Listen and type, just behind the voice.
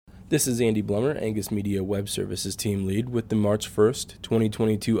This is Andy Blummer, Angus Media Web Services Team Lead, with the March 1st,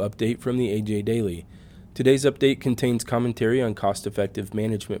 2022 update from the AJ Daily. Today's update contains commentary on cost-effective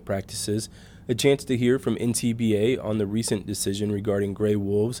management practices, a chance to hear from NCBA on the recent decision regarding gray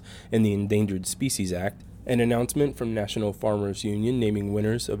wolves and the Endangered Species Act, an announcement from National Farmers Union naming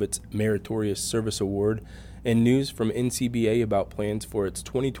winners of its Meritorious Service Award, and news from NCBA about plans for its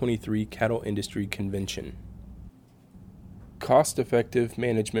 2023 Cattle Industry Convention. Cost-effective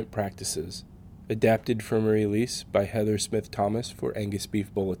management practices, adapted from a release by Heather Smith Thomas for Angus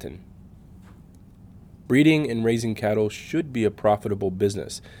Beef Bulletin. Breeding and raising cattle should be a profitable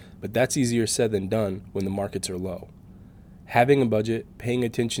business, but that's easier said than done when the markets are low. Having a budget, paying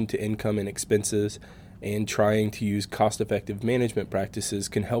attention to income and expenses, and trying to use cost-effective management practices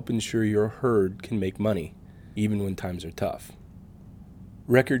can help ensure your herd can make money, even when times are tough.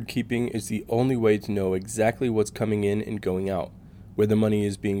 Record keeping is the only way to know exactly what's coming in and going out, where the money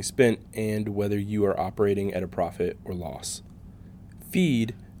is being spent, and whether you are operating at a profit or loss.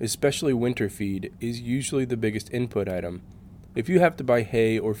 Feed, especially winter feed, is usually the biggest input item. If you have to buy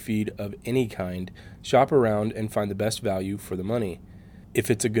hay or feed of any kind, shop around and find the best value for the money.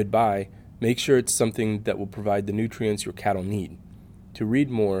 If it's a good buy, make sure it's something that will provide the nutrients your cattle need. To read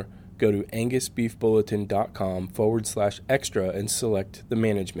more, go to angusbeefbulletin.com/extra and select the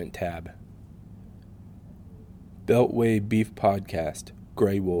Management tab. Beltway Beef Podcast,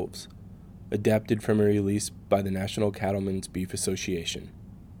 Gray Wolves, adapted from a release by the National Cattlemen's Beef Association.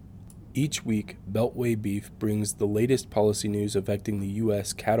 Each week, Beltway Beef brings the latest policy news affecting the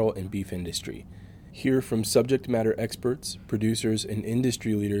U.S. cattle and beef industry. Hear from subject matter experts, producers, and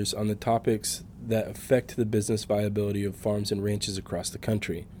industry leaders on the topics that affect the business viability of farms and ranches across the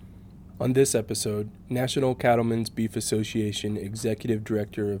country. On this episode, National Cattlemen's Beef Association Executive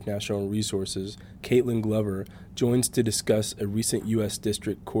Director of National Resources, Caitlin Glover, joins to discuss a recent U.S.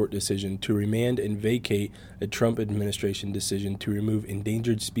 District Court decision to remand and vacate a Trump administration decision to remove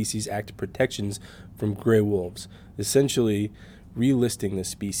Endangered Species Act protections from gray wolves, essentially relisting the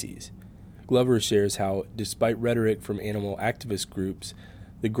species. Glover shares how, despite rhetoric from animal activist groups,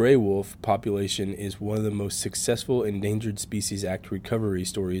 the gray wolf population is one of the most successful Endangered Species Act recovery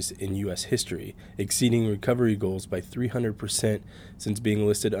stories in U.S. history, exceeding recovery goals by 300% since being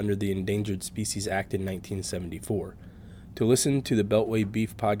listed under the Endangered Species Act in 1974. To listen to the Beltway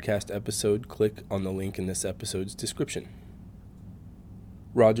Beef Podcast episode, click on the link in this episode's description.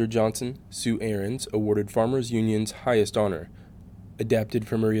 Roger Johnson, Sue Ahrens awarded Farmers Union's highest honor, adapted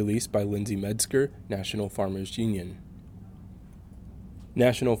from a release by Lindsay Metzger, National Farmers Union.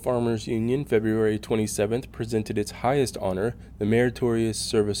 National Farmers Union, February 27th, presented its highest honor, the Meritorious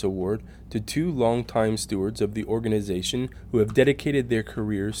Service Award, to two longtime stewards of the organization who have dedicated their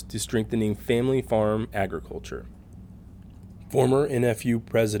careers to strengthening family farm agriculture. Former NFU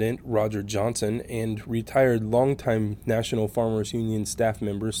President Roger Johnson and retired longtime National Farmers Union staff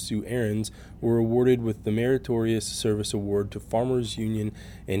member Sue Ahrens were awarded with the Meritorious Service Award to Farmers Union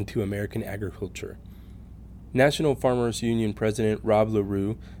and to American agriculture. National Farmers Union President Rob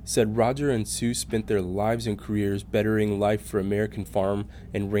LaRue said Roger and Sue spent their lives and careers bettering life for American farm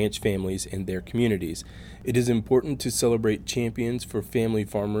and ranch families and their communities. It is important to celebrate champions for family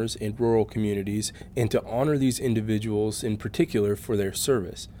farmers and rural communities and to honor these individuals in particular for their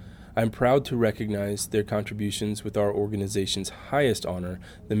service. I'm proud to recognize their contributions with our organization's highest honor,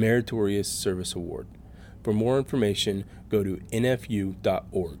 the Meritorious Service Award. For more information, go to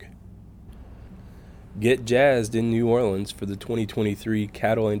nfu.org. Get jazzed in New Orleans for the 2023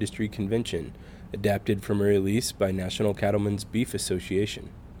 Cattle Industry Convention, adapted from a release by National Cattlemen's Beef Association.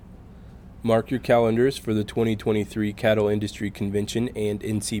 Mark your calendars for the 2023 Cattle Industry Convention and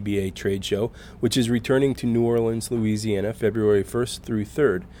NCBA Trade Show, which is returning to New Orleans, Louisiana, February 1st through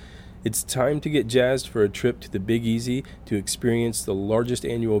 3rd. It's time to get jazzed for a trip to the Big Easy to experience the largest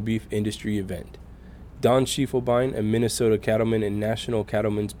annual beef industry event. Don Schiefelbein, a Minnesota cattleman and National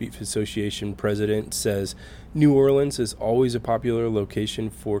Cattlemen's Beef Association president, says, New Orleans is always a popular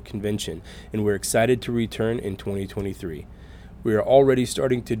location for convention, and we're excited to return in 2023. We are already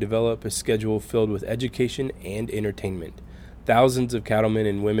starting to develop a schedule filled with education and entertainment. Thousands of cattlemen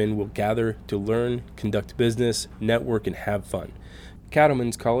and women will gather to learn, conduct business, network, and have fun.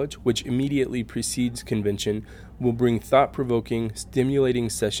 Cattlemen's College, which immediately precedes convention, will bring thought-provoking, stimulating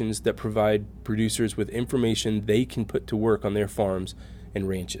sessions that provide producers with information they can put to work on their farms and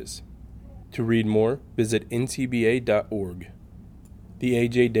ranches. To read more, visit ncba.org. The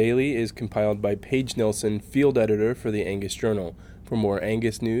AJ Daily is compiled by Paige Nelson, field editor for the Angus Journal. For more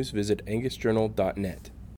Angus news, visit angusjournal.net.